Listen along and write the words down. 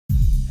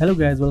Hello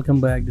guys,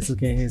 welcome back. This is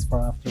KH's for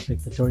After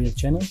Effects tutorial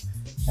channel,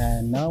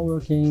 and now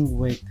working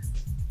with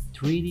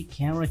 3D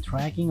camera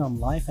tracking on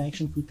live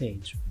action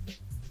footage.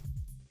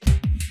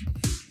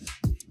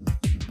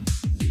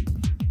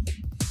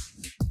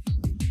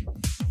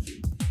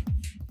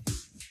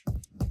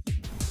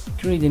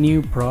 Create a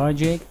new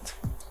project,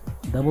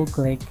 double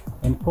click,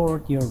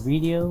 import your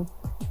video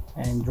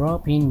and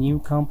drop in new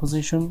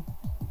composition,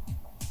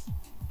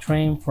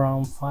 trim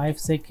from 5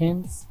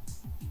 seconds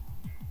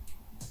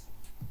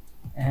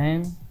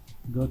and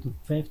go to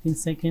 15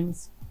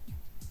 seconds.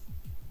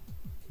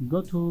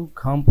 Go to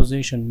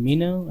composition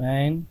menu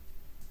and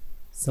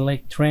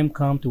select trim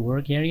comp to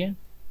work area.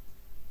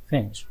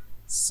 Finish.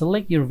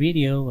 Select your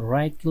video,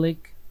 right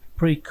click,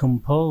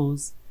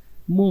 pre-compose,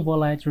 move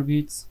all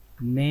attributes,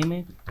 name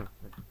it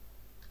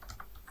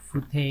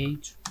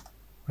footage,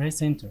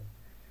 press enter.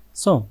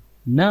 So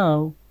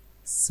now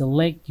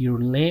select your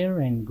layer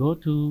and go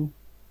to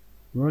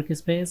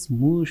workspace,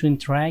 motion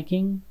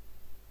tracking,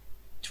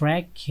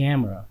 track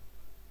camera,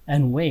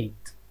 and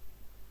wait.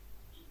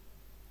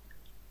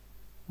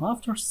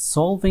 After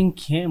solving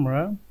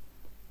camera,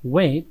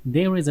 wait,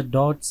 there is a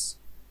dots,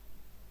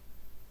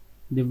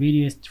 the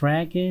video is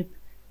tracked,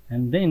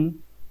 and then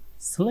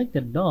select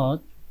the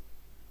dot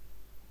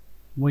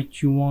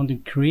which you want to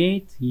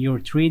create your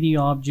 3D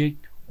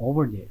object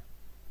over there,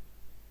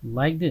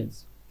 like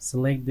this.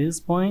 Select this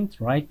point,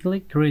 right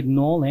click, create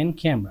null and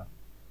camera,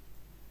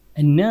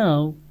 and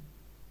now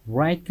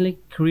right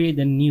click, create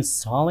a new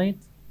solid,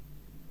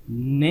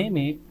 name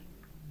it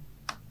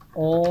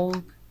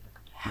old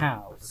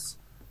house,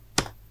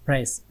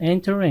 press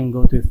enter and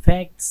go to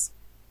effects,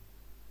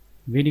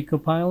 video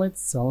copilot,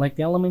 select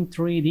element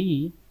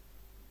 3D,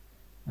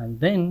 and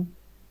then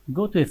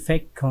go to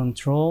effect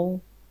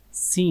control,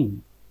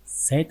 scene,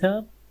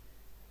 setup,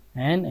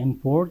 and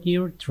import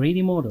your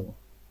 3D model.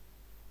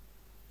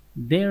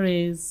 There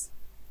is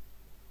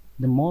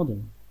the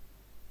model,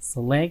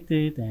 select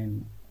it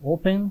and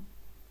open.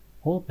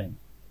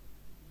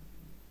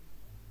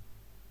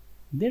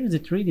 There is a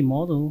 3D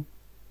model,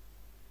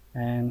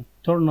 and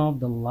turn off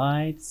the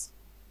lights,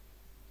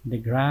 the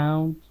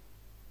ground.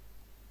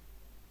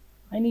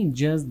 I need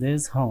just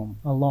this home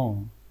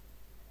alone.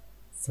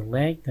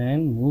 Select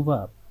and move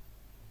up.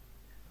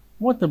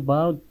 What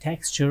about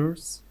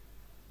textures?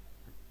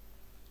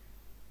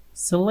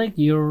 Select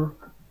your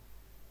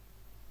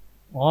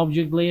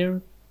object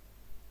layer,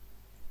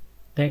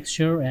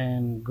 texture,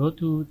 and go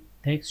to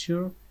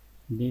texture,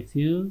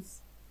 diffuse,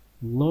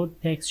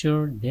 load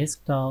texture,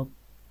 desktop.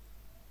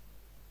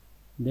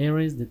 There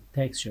is the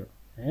texture,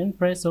 and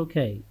press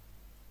OK.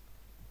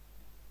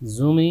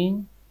 Zoom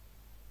in.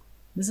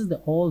 This is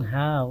the old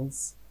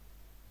house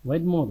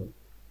wet model,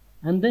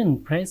 and then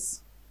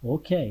press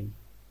OK.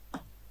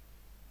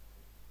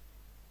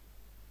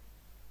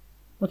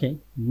 Okay,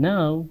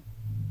 now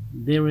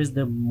there is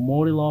the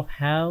model of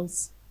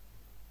house.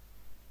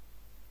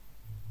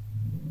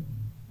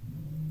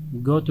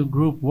 Go to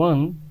group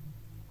 1,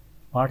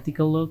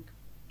 particle look,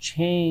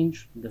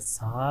 change the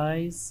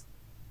size,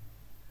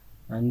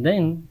 and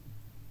then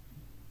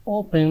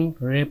open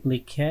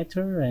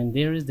replicator, and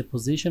there is the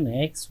position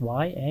X,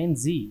 Y, and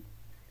Z.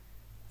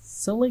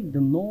 Select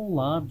the null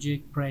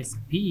object, press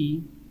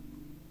P,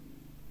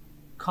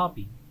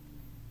 copy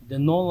the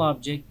null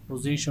object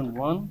position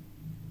 1,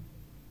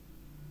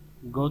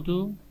 go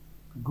to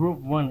group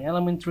 1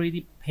 element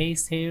 3D,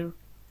 paste here,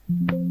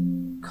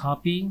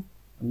 copy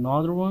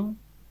another one,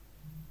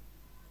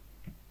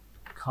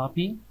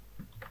 copy,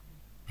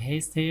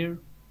 paste here,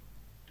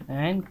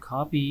 and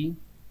copy,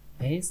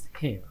 paste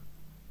here.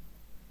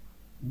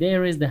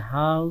 There is the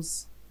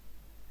house,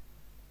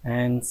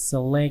 and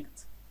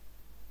select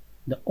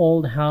the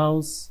old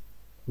house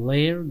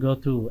layer, go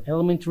to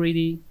element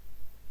 3D,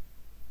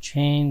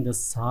 change the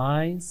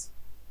size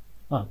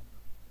up.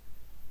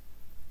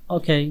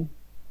 Okay,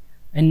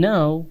 and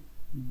now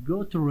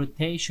go to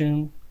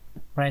rotation,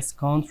 press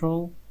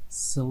Ctrl,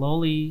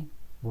 slowly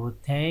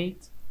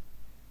rotate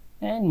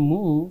and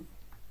move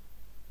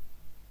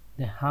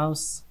the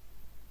house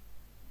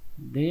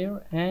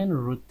there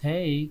and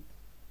rotate.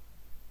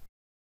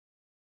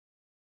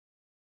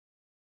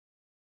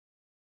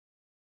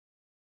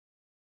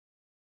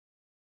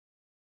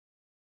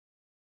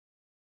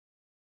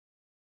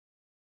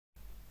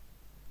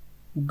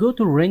 Go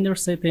to render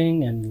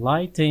setting and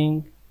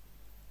lighting,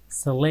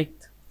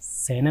 select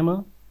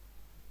cinema,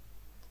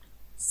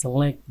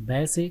 select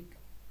basic,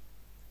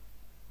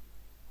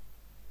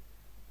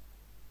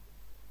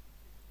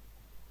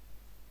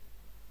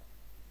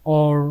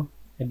 or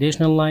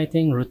additional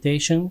lighting,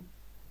 rotation.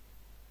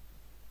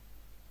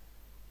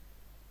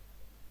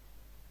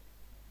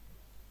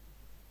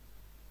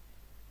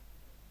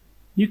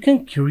 You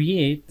can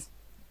create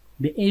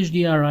the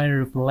HDRI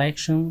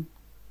reflection,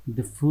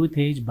 the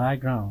footage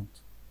background.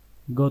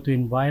 Go to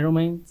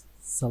environment,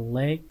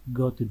 select,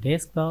 go to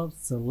desktop,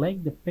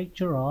 select the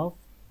picture of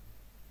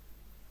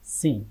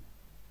scene.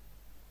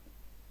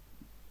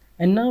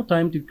 And now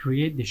time to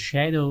create the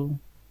shadow.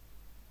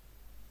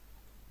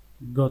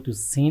 Go to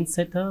scene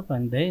setup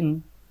and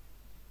then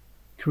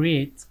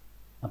create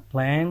a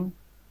plan,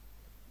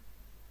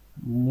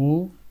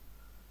 move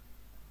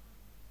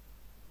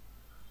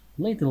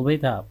little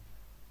bit up.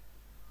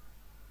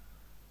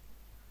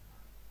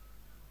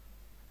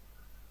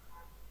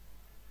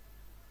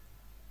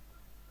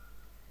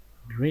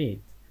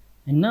 Great.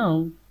 And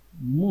now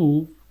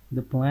move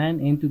the plan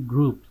into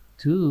group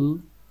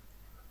 2.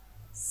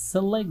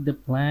 Select the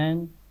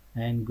plan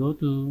and go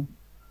to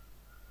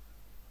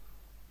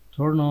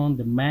turn on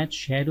the match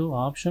shadow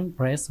option,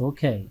 press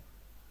OK.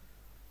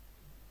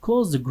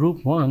 Close the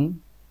group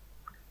 1,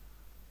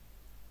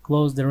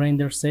 close the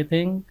render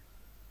setting,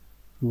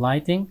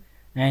 lighting,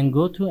 and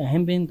go to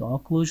ambient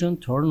occlusion,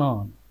 turn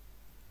on.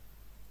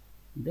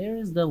 There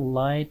is the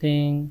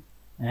lighting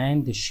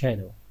and the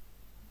shadow.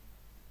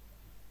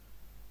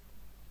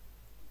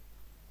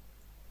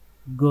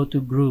 Go to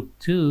group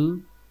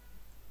 2,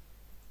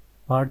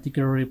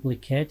 particle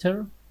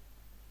replicator,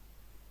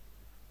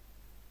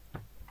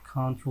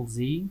 Ctrl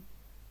Z,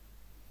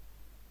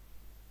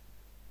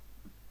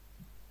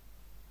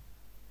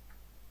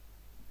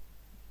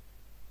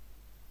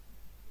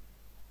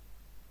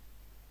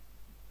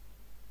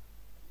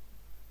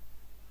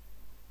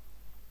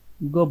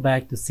 go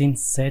back to scene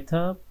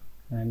setup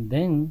and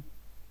then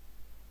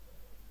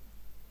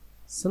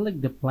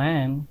select the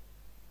plan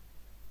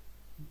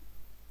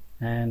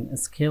and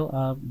scale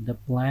up the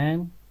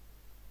plan,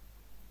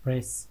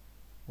 press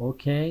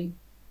OK.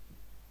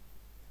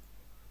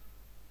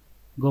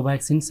 Go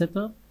back scene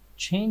setup,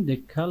 change the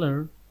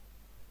color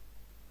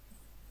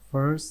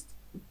first,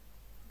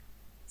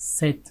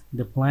 set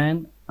the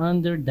plan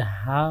under the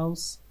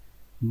house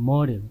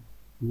model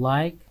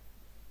like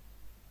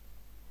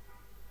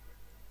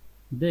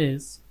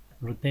this,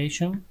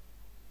 rotation,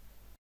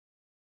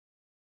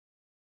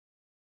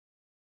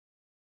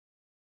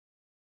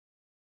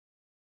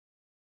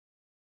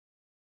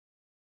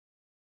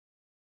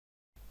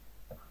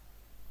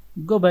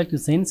 go back to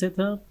scene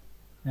setup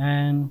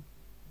and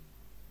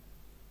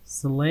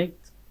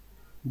select,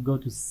 go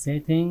to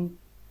setting,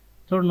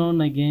 turn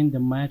on again the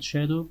matte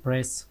shadow,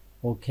 press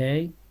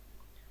OK,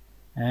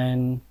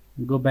 and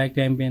go back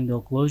to ambient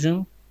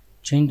occlusion,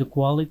 change the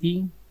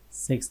quality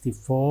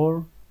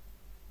 64,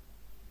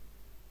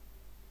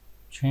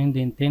 change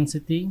the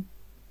intensity,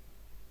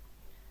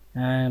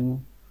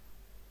 and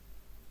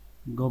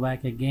go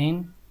back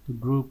again to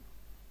group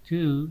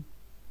 2,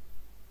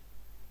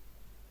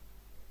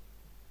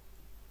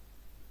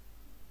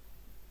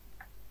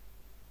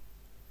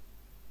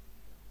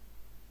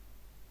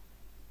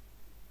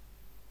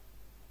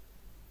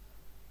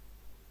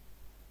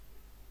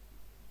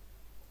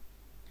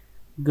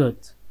 good.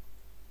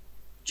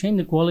 Change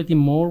the quality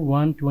more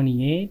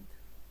 128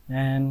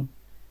 and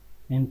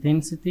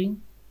intensity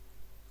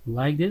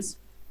like this.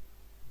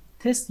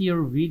 Test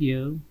your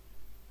video.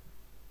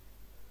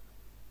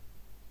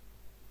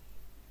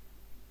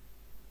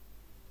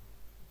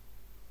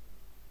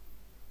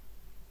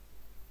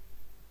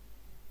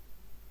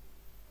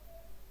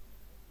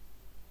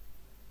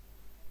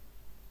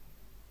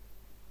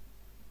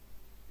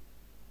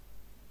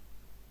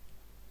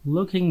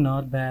 Looking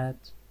not bad.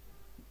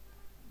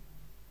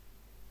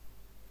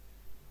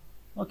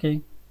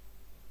 Okay.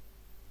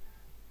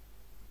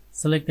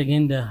 Select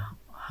again the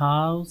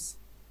house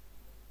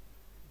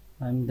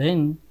and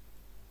then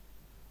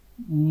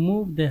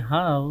move the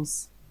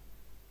house,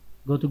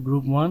 go to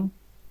group 1,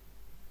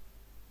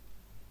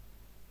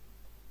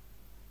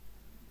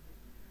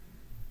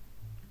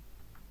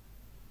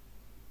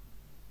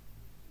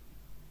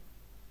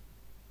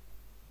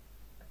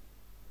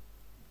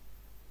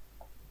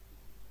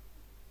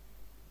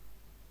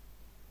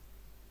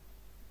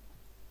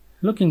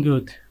 looking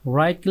good.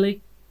 Right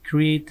click,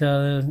 create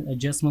a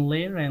adjustment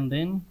layer, and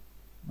then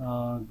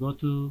go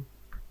to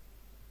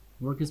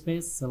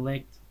workspace,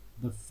 select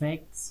the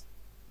effects,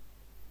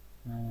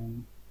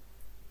 and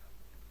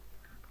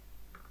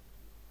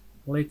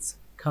let's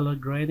color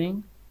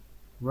grading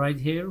right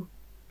here,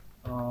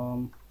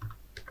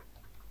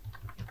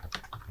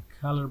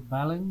 color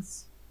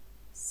balance,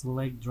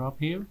 select drop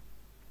here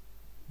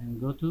and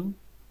go to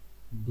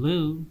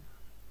blue,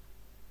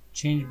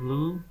 change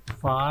blue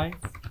 5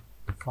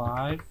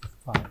 5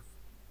 5.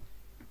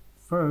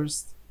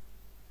 First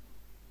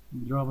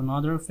drop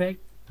another effect,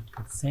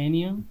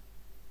 Xenium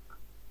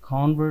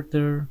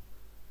converter,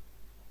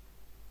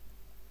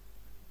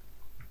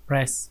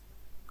 press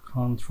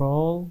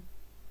Ctrl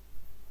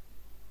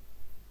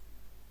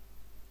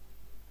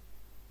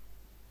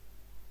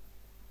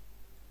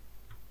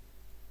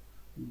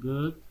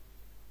good,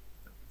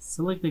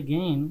 select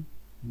again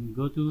and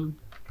go to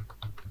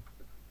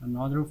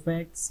another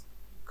effects,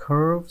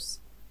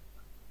 curves,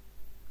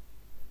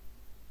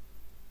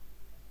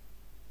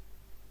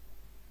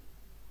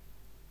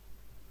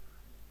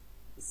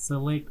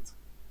 select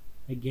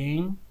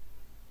again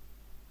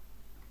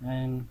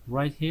and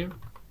right here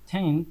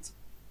tint,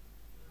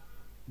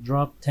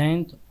 drop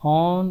tint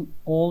on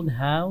old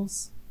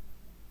house,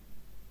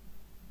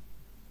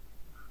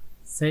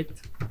 set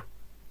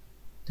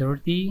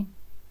 30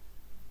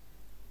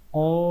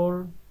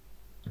 or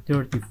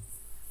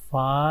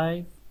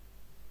 35,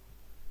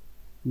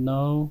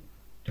 No.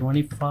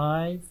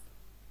 25.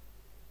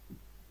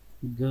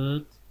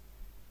 Good.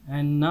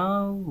 And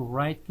now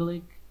right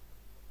click,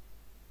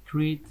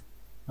 create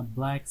a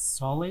black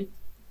solid.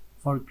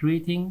 For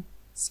creating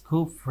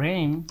scope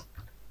frame,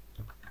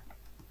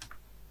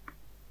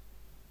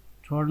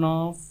 turn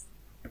off,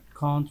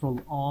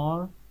 Ctrl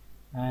R,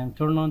 and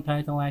turn on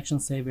title action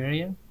save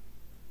area.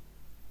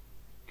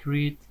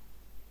 Create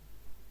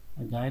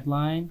a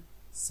guideline,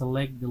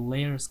 select the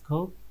layer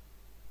scope,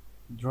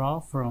 draw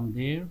from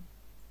there,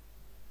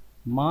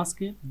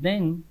 mask it,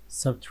 then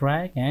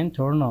subtract and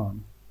turn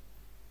on.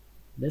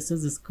 This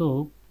is the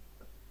scope.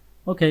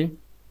 Okay,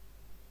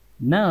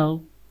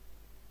 now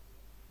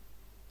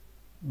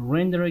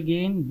render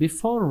again.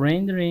 Before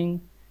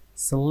rendering,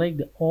 select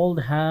the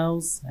old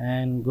house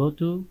and go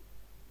to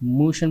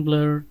motion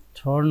blur,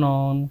 turn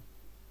on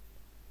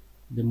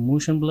the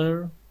motion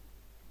blur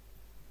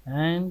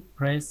and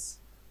press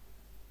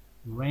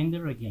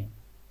render again.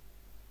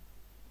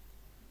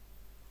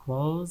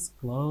 Close,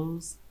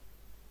 close,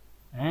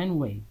 and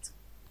wait.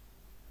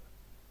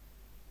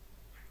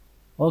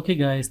 Okay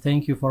guys,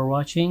 thank you for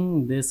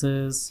watching. This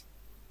is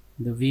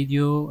the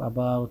video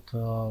about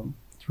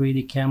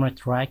 3D camera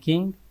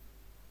tracking,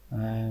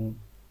 and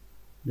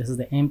this is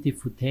the empty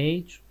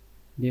footage.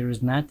 There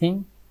is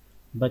nothing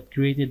but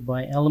created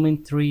by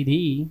Element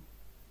 3D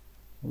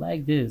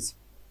like this.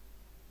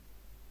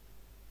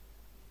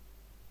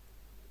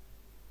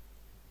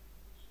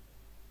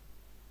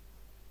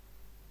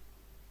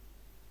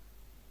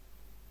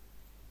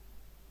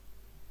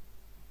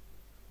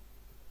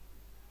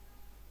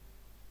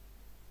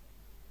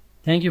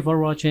 Thank you for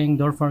watching.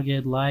 Don't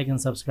forget like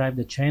and subscribe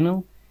the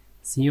channel.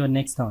 See you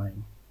next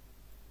time.